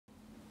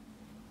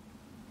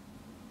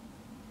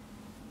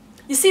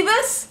You see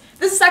this?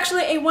 This is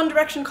actually a One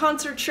Direction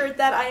concert shirt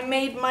that I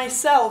made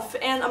myself,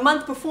 and a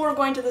month before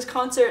going to this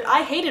concert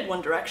I hated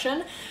One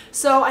Direction,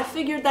 so I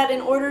figured that in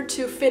order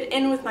to fit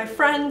in with my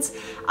friends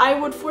I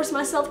would force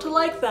myself to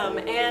like them,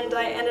 and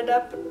I ended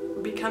up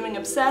becoming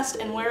obsessed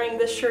and wearing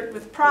this shirt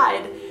with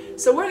pride.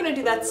 So we're gonna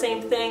do that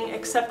same thing,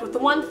 except with the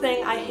one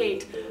thing I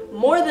hate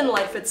more than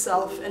life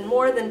itself and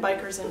more than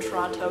bikers in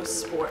Toronto: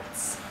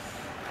 sports.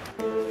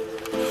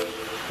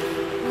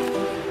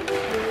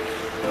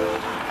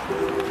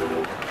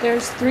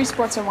 There's 3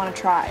 sports I want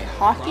to try: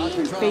 hockey,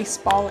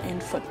 baseball,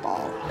 and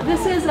football.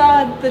 This is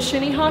the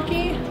shinny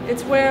hockey.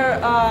 It's where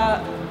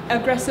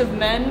aggressive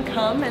men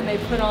come and they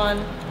put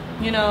on,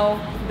 you know,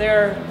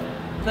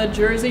 the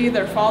jersey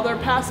their father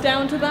passed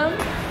down to them.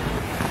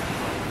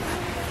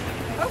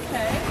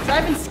 Okay. So I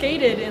haven't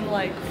skated in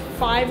like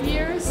 5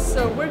 years,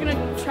 so we're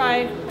gonna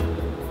try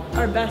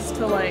our best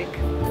to like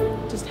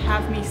just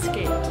have me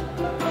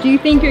skate. Do you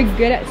think you're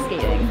good at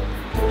skating?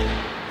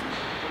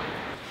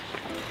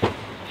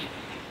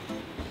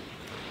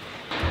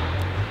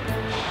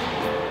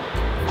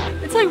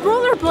 It's like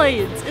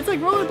rollerblades. It's like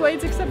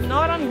rollerblades except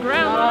not on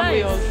ground. Not on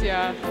wheels,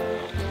 yeah.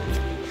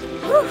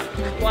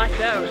 Whew,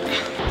 blacked out.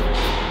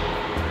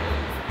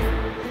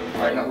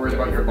 I'm not worried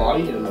about your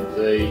body and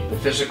the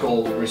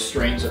physical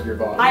restraints of your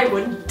body. I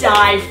would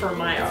die for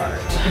my art.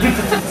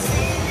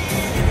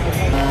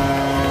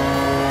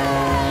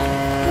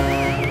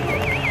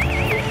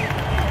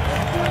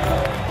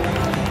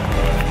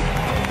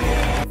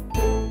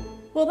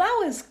 Well, that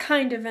was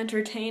kind of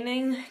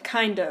entertaining.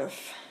 Kind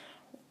of.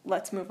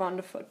 Let's move on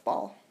to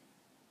football.